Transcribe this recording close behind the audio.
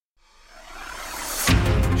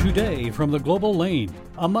Today from the global lane,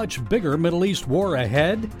 a much bigger Middle East war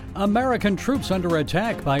ahead, American troops under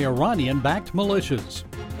attack by Iranian-backed militias.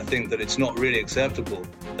 I think that it's not really acceptable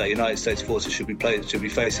that United States forces should be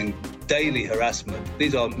facing daily harassment.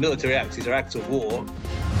 These are military acts, these are acts of war.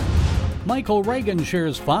 Michael Reagan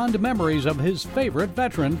shares fond memories of his favorite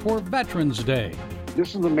veteran for Veterans Day.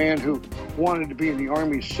 This is the man who wanted to be in the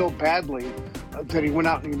Army so badly that he went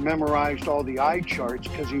out and he memorized all the eye charts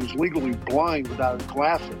because he was legally blind without his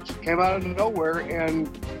glasses. Came out of nowhere and,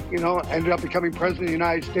 ended up becoming President of the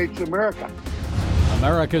United States of America.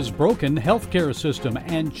 America's broken healthcare system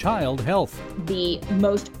and child health. The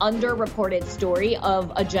most underreported story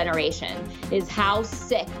of a generation is how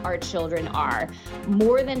sick our children are.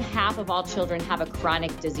 More than half of all children have a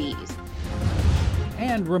chronic disease.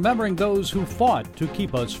 And remembering those who fought to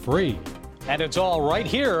keep us free. And it's all right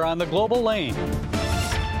here on the global lane.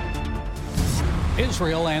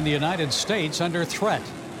 Israel and the United States under threat.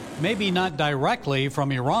 Maybe not directly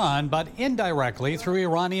from Iran, but indirectly through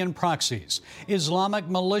Iranian proxies. Islamic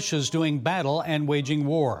militias doing battle and waging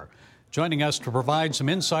war. Joining us to provide some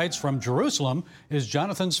insights from Jerusalem is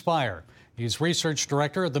Jonathan Spire. He's research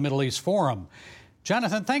director at the Middle East Forum.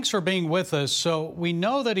 Jonathan, thanks for being with us. So we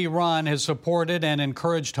know that Iran has supported and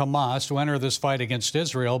encouraged Hamas to enter this fight against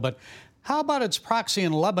Israel, but how about its proxy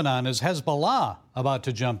in Lebanon? Is Hezbollah about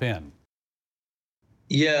to jump in?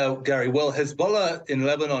 Yeah, Gary. Well, Hezbollah in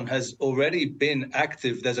Lebanon has already been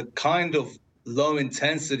active. There's a kind of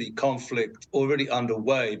low-intensity conflict already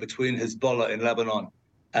underway between Hezbollah in Lebanon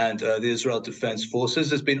and the Israel Defense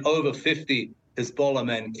Forces. There's been over 50 Hezbollah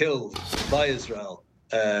men killed by Israel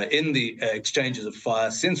in the exchanges of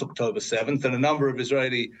fire since October 7th, and a number of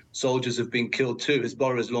Israeli soldiers have been killed too.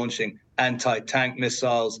 Hezbollah is launching anti-tank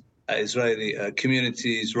missiles, Israeli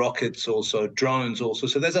communities, rockets also, drones also.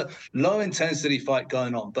 So there's a low-intensity fight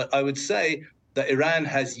going on. But I would say that Iran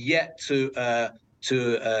has yet to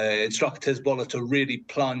instruct Hezbollah to really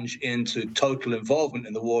plunge into total involvement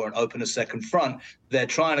in the war and open a second front. They're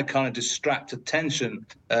trying to kind of distract attention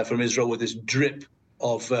from Israel with this drip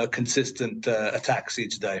of consistent attacks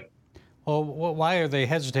each day. Well, why are they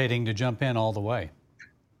hesitating to jump in all the way?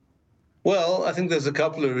 Well, I think there's a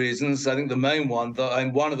couple of reasons. I think the main one,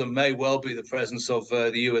 and one of them may well be the presence of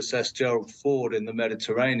the USS Gerald Ford in the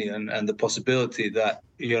Mediterranean and the possibility that,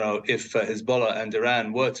 if Hezbollah and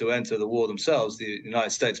Iran were to enter the war themselves, the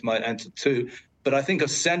United States might enter too. But I think a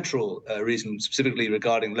central reason, specifically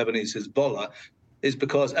regarding Lebanese Hezbollah, is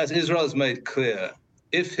because, as Israel has made clear,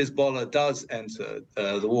 if Hezbollah does enter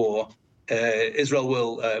the war, Israel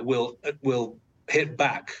will hit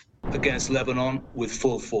back against Lebanon with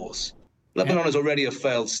full force. Lebanon is already a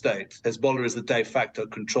failed state. Hezbollah is the de facto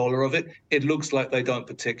controller of it. It looks like they don't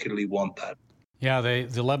particularly want that. Yeah, the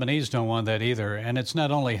Lebanese don't want that either. And it's not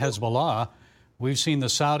only Hezbollah. We've seen the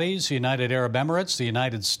Saudis, the United Arab Emirates, the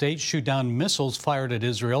United States shoot down missiles fired at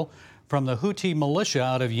Israel from the Houthi militia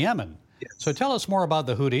out of Yemen. Yes. So tell us more about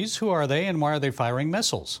the Houthis. Who are they and why are they firing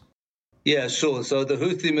missiles? Yeah, sure. So the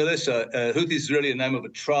Houthi militia, Houthi is really a name of a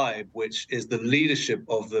tribe, which is the leadership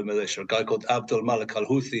of the militia. A guy called Abdul Malik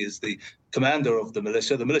al-Houthi is the commander of the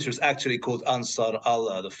militia. The militia is actually called Ansar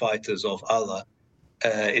Allah, the fighters of Allah,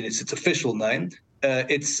 in its official name.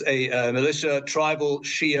 It's a militia, tribal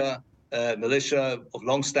Shia militia of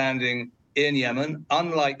long-standing in Yemen.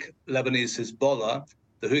 Unlike Lebanese Hezbollah,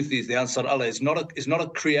 the Houthis, the Ansar Allah, is not a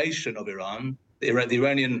creation of Iran. The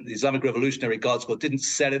Iranian Islamic Revolutionary Guard Corps didn't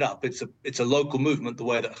set it up. It's a local movement, the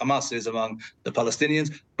way that Hamas is among the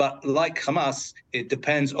Palestinians. But like Hamas, it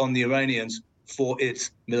depends on the Iranians for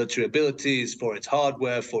its military abilities, for its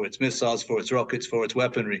hardware, for its missiles, for its rockets, for its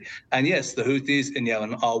weaponry. And yes, the Houthis in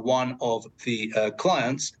Yemen are one of the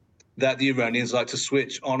clients that the Iranians like to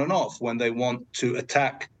switch on and off when they want to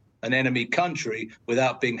attack an enemy country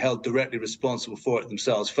without being held directly responsible for it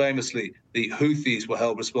themselves. Famously, the Houthis were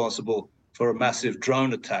held responsible for a massive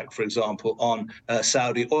drone attack, for example, on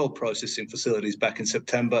Saudi oil processing facilities back in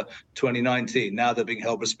September 2019. Now they're being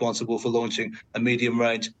held responsible for launching a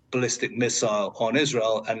medium-range ballistic missile on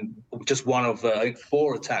Israel, and just one of, I think,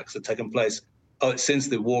 4 attacks that have taken place since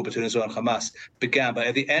the war between Israel and Hamas began. But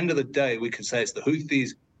at the end of the day, we can say it's the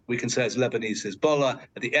Houthis, we can say it's Lebanese Hezbollah.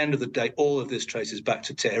 At the end of the day, all of this traces back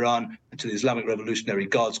to Tehran and to the Islamic Revolutionary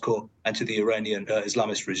Guards Corps and to the Iranian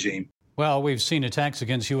Islamist regime. Well, we've seen attacks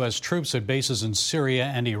against U.S. troops at bases in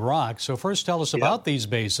Syria and Iraq. So first tell us about these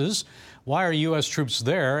bases. Why are U.S. troops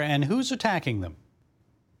there and who's attacking them?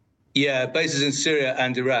 Yeah, bases in Syria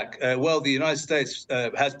and Iraq. Well, the United States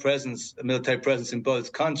has a military presence in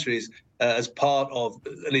both countries as part of,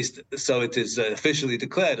 at least so it is officially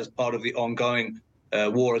declared, as part of the ongoing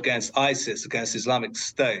war against ISIS, against Islamic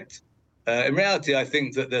State. In reality, I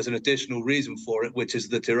think that there's an additional reason for it, which is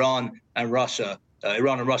that Iran and Russia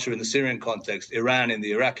in the Syrian context, Iran in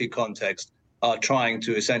the Iraqi context, are trying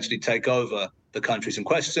to essentially take over the countries in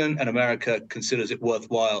question, and America considers it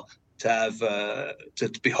worthwhile to have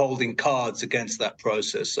to be holding cards against that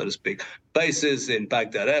process, so to speak. Bases in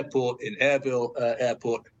Baghdad Airport, in Erbil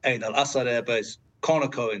Airport, Ain al-Assad Air Base,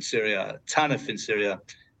 Conoco in Syria, Tanif in Syria.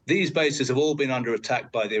 These bases have all been under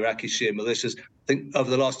attack by the Iraqi Shia militias. I think over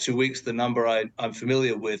the last 2 weeks, the number I'm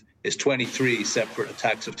familiar with is 23 separate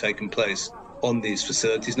attacks have taken place on these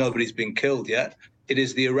facilities. Nobody's been killed yet. It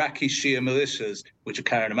is the Iraqi Shia militias which are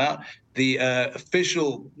carrying them out. The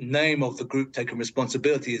official name of the group taking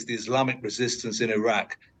responsibility is the Islamic Resistance in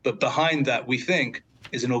Iraq. But behind that, we think,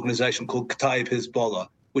 is an organization called Kataib Hezbollah,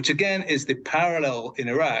 which again is the parallel in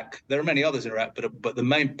Iraq. There are many others in Iraq, but the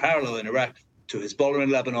main parallel in Iraq to Hezbollah in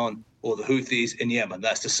Lebanon or the Houthis in Yemen.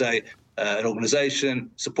 That's to say, an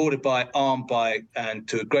organization supported by, armed by, and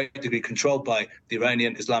to a great degree controlled by the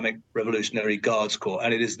Iranian Islamic Revolutionary Guards Corps.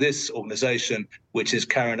 And it is this organization which is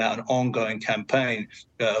carrying out an ongoing campaign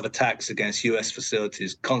of attacks against U.S.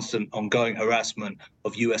 facilities, constant ongoing harassment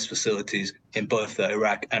of U.S. facilities in both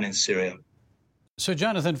Iraq and in Syria. So,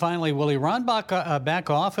 Jonathan, finally, will Iran back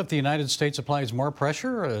off if the United States applies more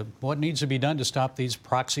pressure? What needs to be done to stop these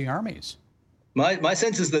proxy armies? My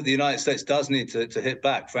sense is that the United States does need to hit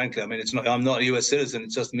back, frankly. I mean, I'm not a U.S. citizen.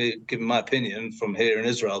 It's just me giving my opinion from here in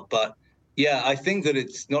Israel. But, yeah, I think that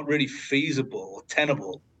it's not really feasible or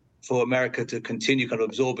tenable for America to continue kind of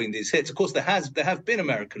absorbing these hits. Of course, there have been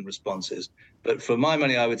American responses. But for my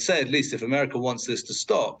money, I would say, at least if America wants this to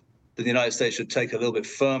stop, then the United States should take a little bit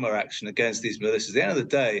firmer action against these militias. At the end of the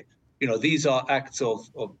day, these are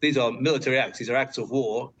these are military acts. These are acts of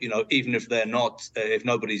war, even if they're not, if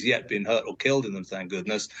nobody's yet been hurt or killed in them, thank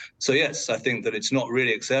goodness. So, yes, I think that it's not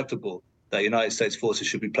really acceptable that United States forces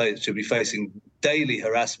should be facing daily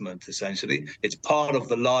harassment, essentially. It's part of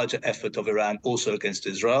the larger effort of Iran also against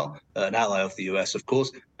Israel, an ally of the U.S., of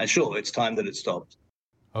course. And sure, it's time that it stopped.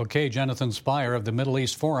 Okay, Jonathan Spire of the Middle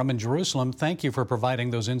East Forum in Jerusalem, thank you for providing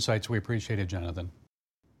those insights. We appreciate it, Jonathan.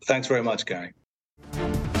 Thanks very much, Gary.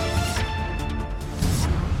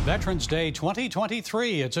 Veterans Day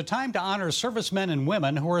 2023. It's a time to honor servicemen and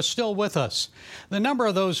women who are still with us. The number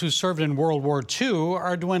of those who served in World War II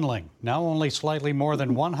are dwindling. Now only slightly more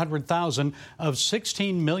than 100,000 of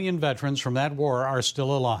 16 million veterans from that war are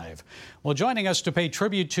still alive. Well, joining us to pay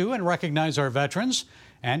tribute to and recognize our veterans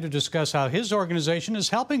and to discuss how his organization is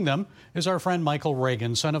helping them is our friend Michael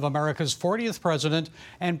Reagan, son of America's 40th president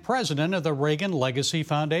and president of the Reagan Legacy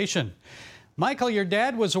Foundation. Michael, your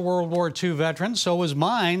dad was a World War II veteran, so was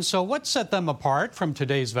mine. So what set them apart from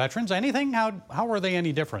today's veterans? Anything? How were they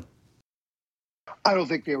any different? I don't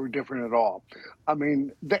think they were different at all. I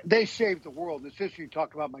mean, they saved the world. It's just you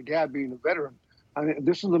talk about my dad being a veteran. I mean,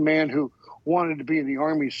 this is a man who wanted to be in the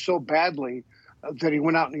Army so badly that he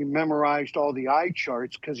went out and he memorized all the eye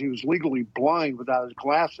charts because he was legally blind without his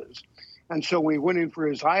glasses. And so when he went in for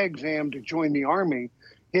his eye exam to join the Army,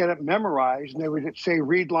 he had it memorized, and they would say,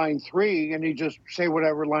 read line 3, and he'd just say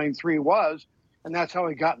whatever line 3 was. And that's how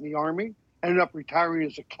he got in the Army. Ended up retiring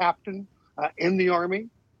as a captain in the Army.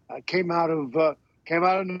 Came out of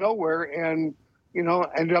nowhere and,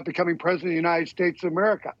 ended up becoming president of the United States of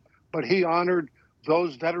America. But he honored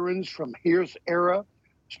those veterans from his era,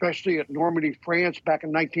 especially at Normandy, France, back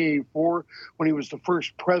in 1984, when he was the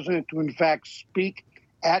first president to, in fact, speak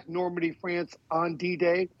at Normandy, France on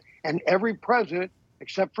D-Day. And every president,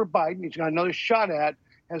 except for Biden, he's got another shot at,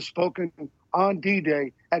 has spoken on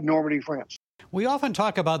D-Day at Normandy, France. We often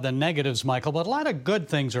talk about the negatives, Michael, but a lot of good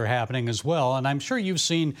things are happening as well. And I'm sure you've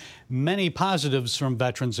seen many positives from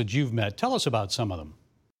veterans that you've met. Tell us about some of them.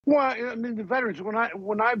 Well, I mean, the veterans,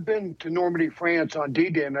 when I've been to Normandy, France on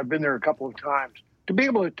D-Day, and I've been there a couple of times, to be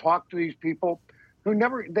able to talk to these people who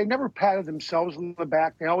never patted themselves on the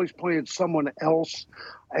back. They always pointed at someone else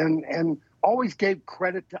and always gave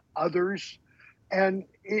credit to others. And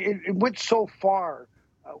it went so far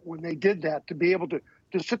when they did that, to be able to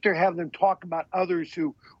sit there, have them talk about others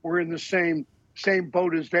who were in the same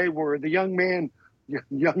boat as they were. The young man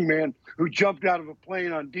who jumped out of a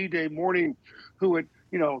plane on D-Day morning, who at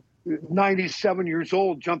 97 years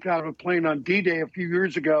old jumped out of a plane on D-Day a few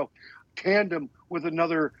years ago, tandem with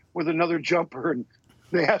another jumper. And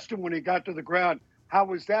they asked him when he got to the ground, how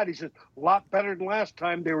was that? He said, a lot better than last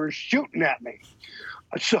time. They were shooting at me.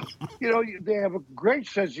 So, they have a great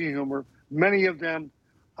sense of humor. Many of them,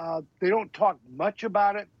 they don't talk much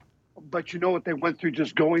about it, but you know what they went through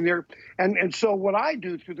just going there. And so what I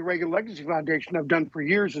do through the Reagan Legacy Foundation, I've done for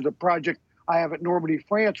years, is a project I have at Normandy,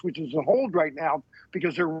 France, which is on hold right now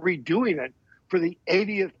because they're redoing it for the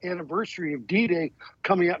 80th anniversary of D-Day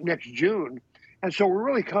coming up next June. And so we're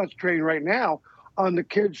really concentrating right now on the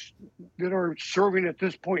kids that are serving at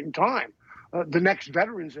this point in time, the next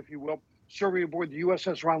veterans, if you will, serving aboard the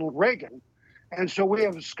USS Ronald Reagan. And so we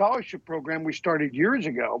have a scholarship program we started years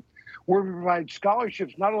ago where we provide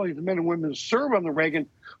scholarships not only to the men and women who serve on the Reagan,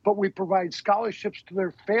 but we provide scholarships to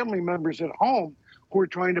their family members at home who are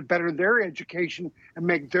trying to better their education and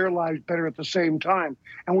make their lives better at the same time.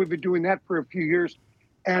 And we've been doing that for a few years.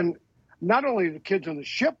 And not only the kids on the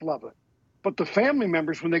ship love it, but the family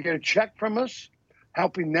members, when they get a check from us,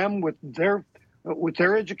 helping them with their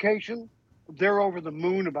education, they're over the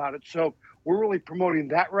moon about it. So we're really promoting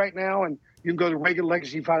that right now. And you can go to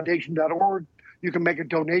ReaganLegacyFoundation.org. You can make a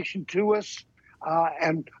donation to us.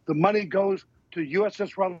 And the money goes to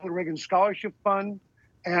USS Ronald Reagan Scholarship Fund.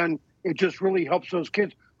 And it just really helps those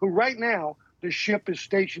kids who right now, the ship is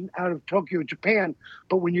stationed out of Tokyo, Japan.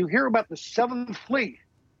 But when you hear about the 7th Fleet,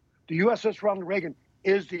 the USS Ronald Reagan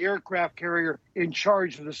is the aircraft carrier in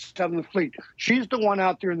charge of the 7th Fleet. She's the one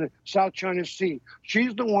out there in the South China Sea.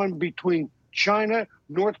 She's the one between China,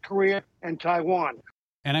 North Korea, and Taiwan.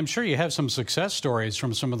 And I'm sure you have some success stories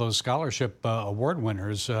from some of those scholarship award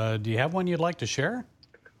winners. Do you have one you'd like to share?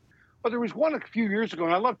 Well, there was one a few years ago,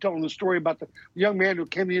 and I love telling the story about the young man who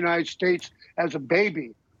came to the United States as a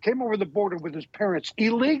baby, came over the border with his parents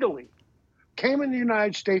illegally, came in the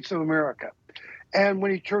United States of America. And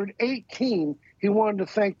when he turned 18, he wanted to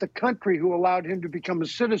thank the country who allowed him to become a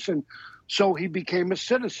citizen. So he became a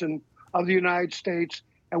citizen of the United States.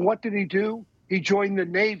 And what did he do? He joined the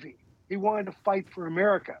Navy. He wanted to fight for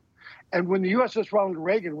America. And when the USS Ronald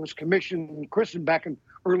Reagan was commissioned and christened back in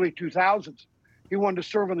early 2000s, he wanted to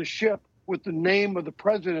serve on the ship with the name of the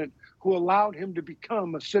president who allowed him to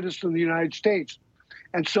become a citizen of the United States.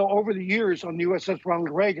 And so over the years on the USS Ronald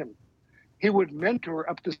Reagan, he would mentor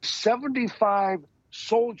up to 75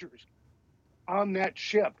 soldiers on that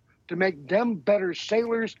ship to make them better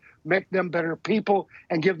sailors, make them better people,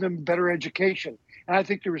 and give them better education. And I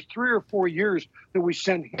think there was 3 or 4 years that we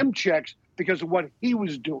sent him checks because of what he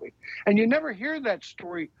was doing. And you never hear that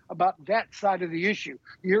story about that side of the issue.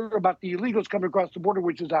 You hear about the illegals coming across the border,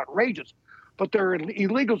 which is outrageous. But there are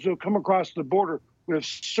illegals who have come across the border who have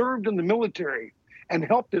served in the military and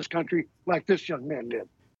helped this country like this young man did.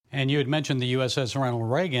 And you had mentioned the USS Ronald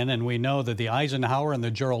Reagan, and we know that the Eisenhower and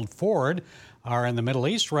the Gerald Ford are in the Middle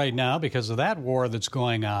East right now because of that war that's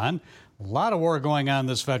going on. A lot of war going on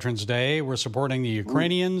this Veterans Day. We're supporting the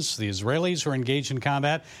Ukrainians, the Israelis who are engaged in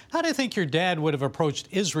combat. How do you think your dad would have approached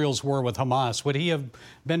Israel's war with Hamas? Would he have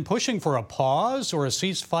been pushing for a pause or a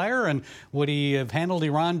ceasefire? And would he have handled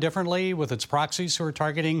Iran differently with its proxies who are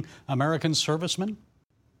targeting American servicemen?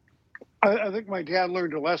 I think my dad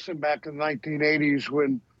learned a lesson back in the 1980s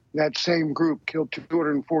when that same group killed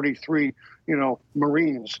 243,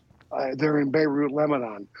 Marines there in Beirut,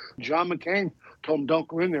 Lebanon. John McCain told him, don't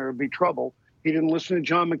go in there, it'd be trouble. He didn't listen to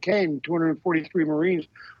John McCain. 243 Marines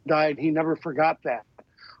died. He never forgot that.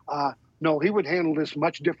 No, he would handle this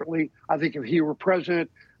much differently. I think if he were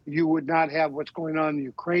president, you would not have what's going on in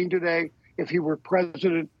Ukraine today. If he were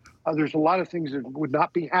president, there's a lot of things that would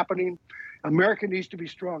not be happening. America needs to be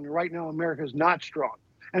strong. And right now, America is not strong.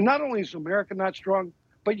 And not only is America not strong,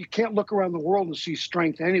 but you can't look around the world and see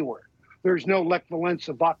strength anywhere. There's no Lech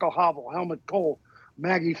Walesa, Václav Havel, Helmut Kohl,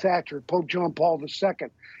 Maggie Thatcher, Pope John Paul II.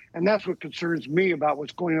 And that's what concerns me about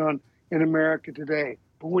what's going on in America today.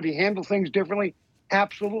 But would he handle things differently?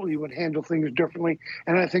 Absolutely, he would handle things differently.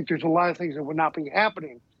 And I think there's a lot of things that would not be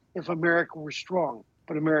happening if America were strong,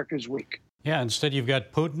 but America is weak. Yeah, instead you've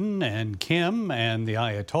got Putin and Kim and the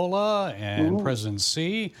Ayatollah and President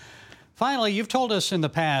Xi. Finally, you've told us in the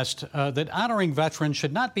past that honoring veterans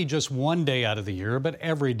should not be just one day out of the year, but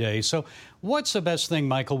every day. So what's the best thing,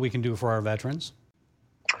 Michael, we can do for our veterans?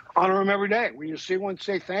 Honor them every day. When you see one,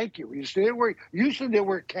 say thank you. When you see it, usually they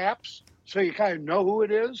wear caps, so you kind of know who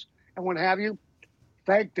it is, and what have you.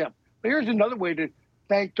 Thank them. But here's another way to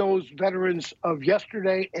thank those veterans of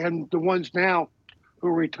yesterday and the ones now who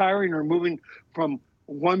are retiring or moving from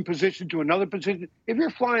one position to another position. If you're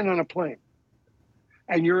flying on a plane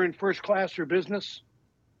and you're in first class or business,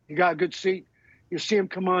 you got a good seat, you see them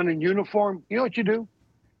come on in uniform, you know what you do?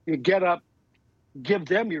 You get up, give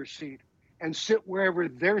them your seat, and sit wherever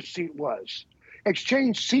their seat was.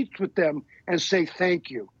 Exchange seats with them and say thank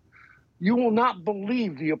you. You will not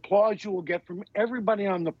believe the applause you will get from everybody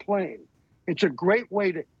on the plane. It's a great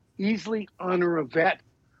way to easily honor a vet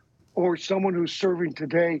or someone who's serving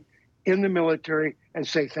today in the military and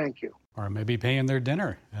say thank you. Or maybe paying their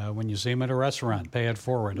dinner when you see them at a restaurant. Pay it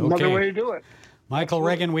forward. Okay. Another way to do it. Michael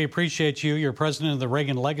Reagan, we appreciate you. You're president of the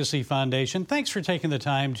Reagan Legacy Foundation. Thanks for taking the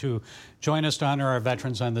time to join us to honor our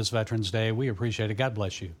veterans on this Veterans Day. We appreciate it. God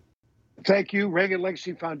bless you. Thank you.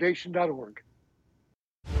 ReaganLegacyFoundation.org.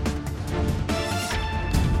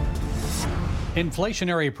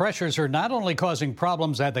 Inflationary pressures are not only causing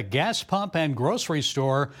problems at the gas pump and grocery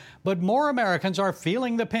store, but more Americans are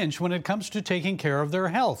feeling the pinch when it comes to taking care of their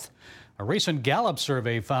health. A recent Gallup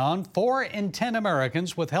survey found 4 in 10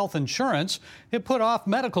 Americans with health insurance have put off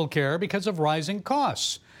medical care because of rising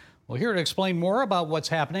costs. Well, here to explain more about what's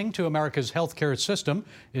happening to America's healthcare system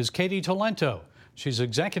is Katie Tolento. She's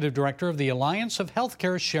executive director of the Alliance of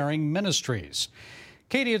Healthcare Sharing Ministries.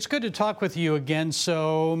 Katie, it's good to talk with you again.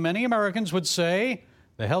 So many Americans would say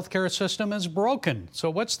the healthcare system is broken.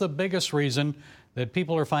 So what's the biggest reason that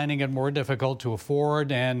people are finding it more difficult to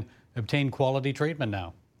afford and obtain quality treatment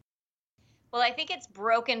now? Well, I think it's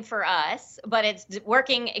broken for us, but it's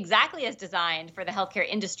working exactly as designed for the healthcare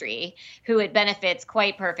industry, who it benefits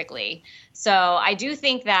quite perfectly. So I do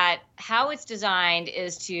think that how it's designed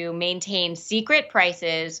is to maintain secret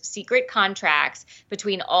prices, secret contracts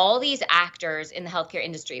between all these actors in the healthcare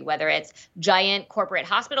industry, whether it's giant corporate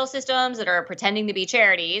hospital systems that are pretending to be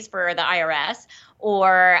charities for the IRS,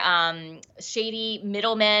 or shady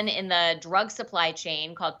middlemen in the drug supply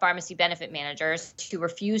chain called pharmacy benefit managers who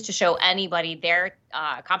refuse to show anybody their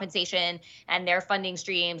compensation and their funding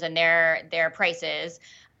streams and their prices.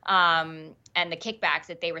 And the kickbacks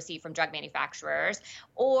that they receive from drug manufacturers,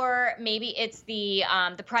 or maybe it's the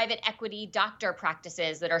private equity doctor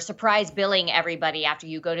practices that are surprise billing everybody after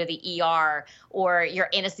you go to the ER, or your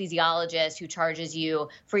anesthesiologist who charges you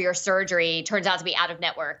for your surgery turns out to be out of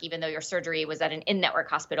network, even though your surgery was at an in-network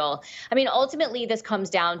hospital. I mean, ultimately, this comes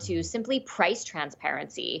down to simply price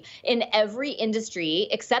transparency in every industry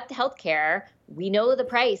except healthcare. We know the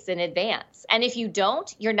price in advance. And if you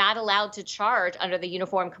don't, you're not allowed to charge under the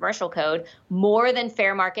Uniform Commercial Code more than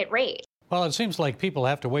fair market rate. Well, it seems like people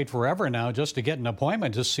have to wait forever now just to get an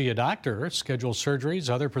appointment to see a doctor, schedule surgeries,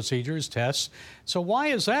 other procedures, tests. So why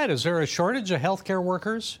is that? Is there a shortage of healthcare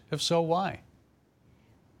workers? If so, why?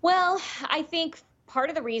 Well, I think part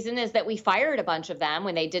of the reason is that we fired a bunch of them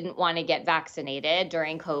when they didn't want to get vaccinated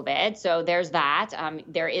during COVID. So there's that.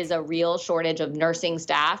 There is a real shortage of nursing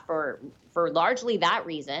staff for largely that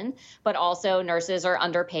reason, but also nurses are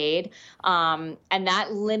underpaid. And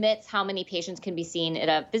that limits how many patients can be seen at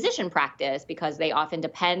a physician practice, because they often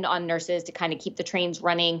depend on nurses to kind of keep the trains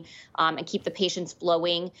running and keep the patients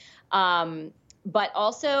flowing. But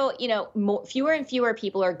also, fewer and fewer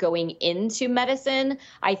people are going into medicine.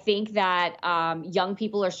 I think that young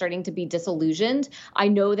people are starting to be disillusioned. I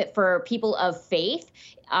know that for people of faith,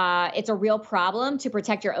 it's a real problem to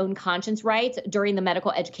protect your own conscience rights during the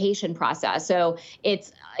medical education process. So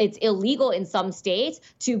it's illegal in some states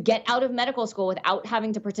to get out of medical school without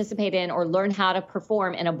having to participate in or learn how to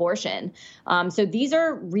perform an abortion. So these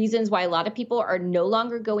are reasons why a lot of people are no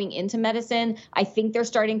longer going into medicine. I think they're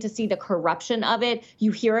starting to see the corruption of it.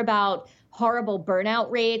 You hear about horrible burnout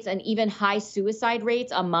rates and even high suicide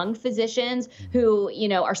rates among physicians who,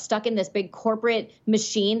 are stuck in this big corporate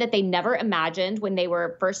machine that they never imagined when they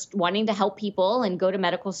were first wanting to help people and go to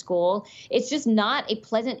medical school. It's just not a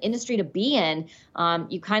pleasant industry to be in.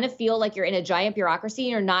 You kind of feel like you're in a giant bureaucracy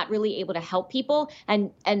and you're not really able to help people.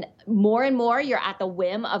 And more you're at the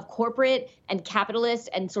whim of corporate and capitalist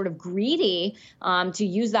and sort of greedy, to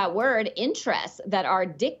use that word, interests that are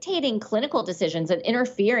dictating clinical decisions and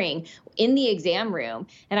interfering in the exam room.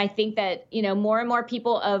 And I think that, more and more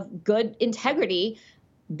people of good integrity,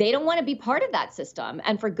 they don't want to be part of that system,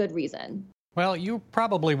 and for good reason. Well, you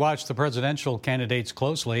probably watch the presidential candidates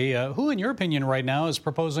closely. Who, in your opinion, right now is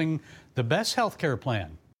proposing the best health care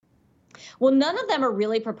plan? Well, none of them are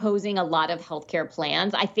really proposing a lot of healthcare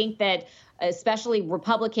plans. I think that especially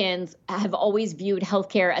Republicans have always viewed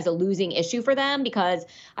healthcare as a losing issue for them, because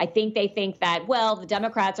I think they think that, well, the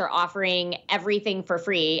Democrats are offering everything for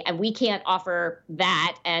free and we can't offer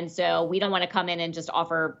that. And so we don't want to come in and just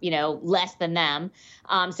offer, less than them.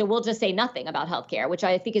 So we'll just say nothing about healthcare, which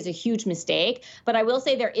I think is a huge mistake. But I will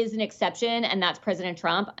say there is an exception, and that's President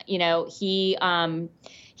Trump. He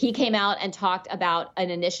came out and talked about an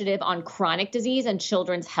initiative on chronic disease and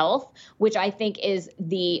children's health, which I think is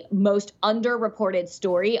the most underreported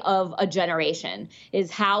story of a generation, is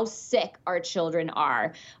how sick our children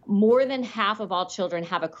are. More than half of all children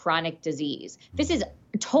have a chronic disease. This is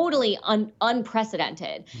totally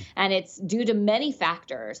unprecedented, and it's due to many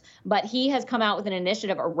factors. But he has come out with an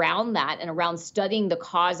initiative around that and around studying the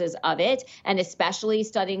causes of it, and especially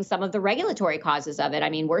studying some of the regulatory causes of it. I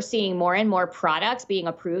mean, we're seeing more and more products being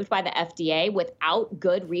approved by the FDA without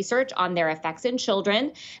good research on their effects in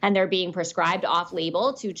children, and they're being prescribed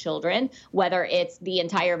off-label to children, whether it's the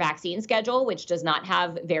entire vaccine schedule, which does not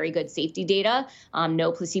have very good safety data,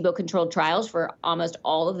 no placebo-controlled trials for almost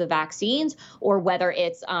all of the vaccines, or whether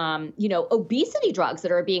it's, obesity drugs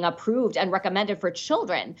that are being approved and recommended for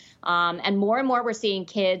children. And more we're seeing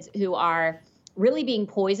kids who are really being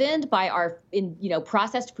poisoned by our,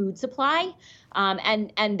 processed food supply.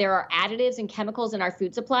 And there are additives and chemicals in our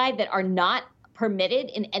food supply that are not permitted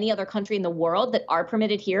in any other country in the world that are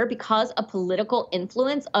permitted here because of political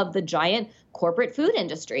influence of the giant corporate food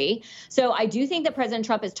industry. So I do think that President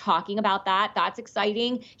Trump is talking about that. That's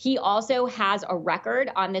exciting. He also has a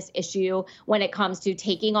record on this issue when it comes to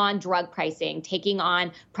taking on drug pricing, taking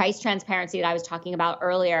on price transparency that I was talking about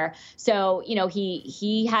earlier. So,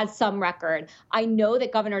 he has some record. I know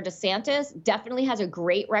that Governor DeSantis definitely has a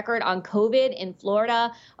great record on COVID in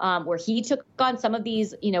Florida, where he took on some of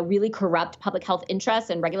these, really corrupt public health interests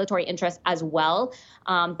and regulatory interests as well.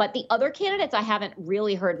 But the other candidates I haven't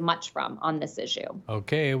really heard much from on this issue.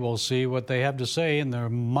 Okay, we'll see what they have to say in the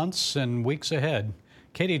months and weeks ahead.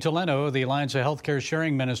 Katie Toleno, the Alliance of Healthcare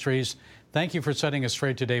Sharing Ministries, thank you for setting us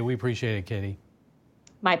straight today. We appreciate it, Katie.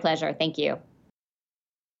 My pleasure. Thank you.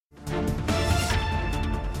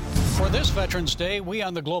 For this Veterans Day, we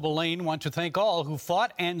on the Global Lane want to thank all who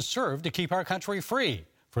fought and served to keep our country free.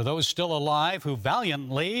 For those still alive who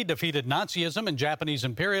valiantly defeated Nazism and Japanese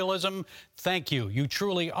imperialism, thank you. You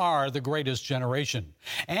truly are the greatest generation.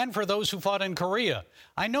 And for those who fought in Korea,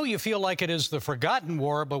 I know you feel like it is the forgotten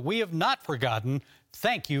war, but we have not forgotten.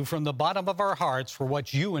 Thank you from the bottom of our hearts for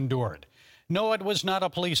what you endured. No, it was not a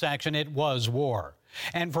police action. It was war.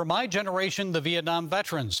 And for my generation, the Vietnam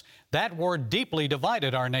veterans, that war deeply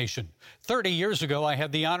divided our nation. 30 years ago, I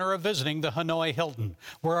had the honor of visiting the Hanoi Hilton,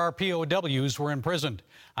 where our POWs were imprisoned.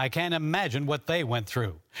 I can't imagine what they went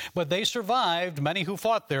through. But they survived. Many who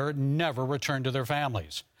fought there never returned to their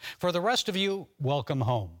families. For the rest of you, welcome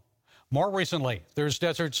home. More recently, there's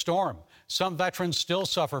Desert Storm. Some veterans still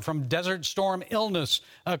suffer from Desert Storm illness,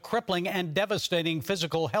 a crippling and devastating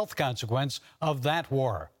physical health consequence of that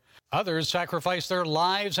war. Others sacrificed their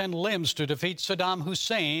lives and limbs to defeat Saddam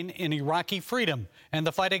Hussein in Iraqi freedom and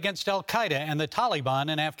the fight against al-Qaeda and the Taliban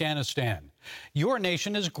in Afghanistan. Your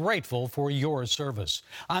nation is grateful for your service.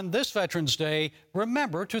 On this Veterans Day,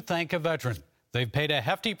 remember to thank a veteran. They've paid a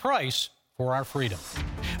hefty price for our freedom.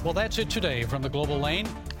 Well, that's it today from the Global Lane.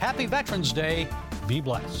 Happy Veterans Day. Be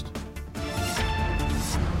blessed.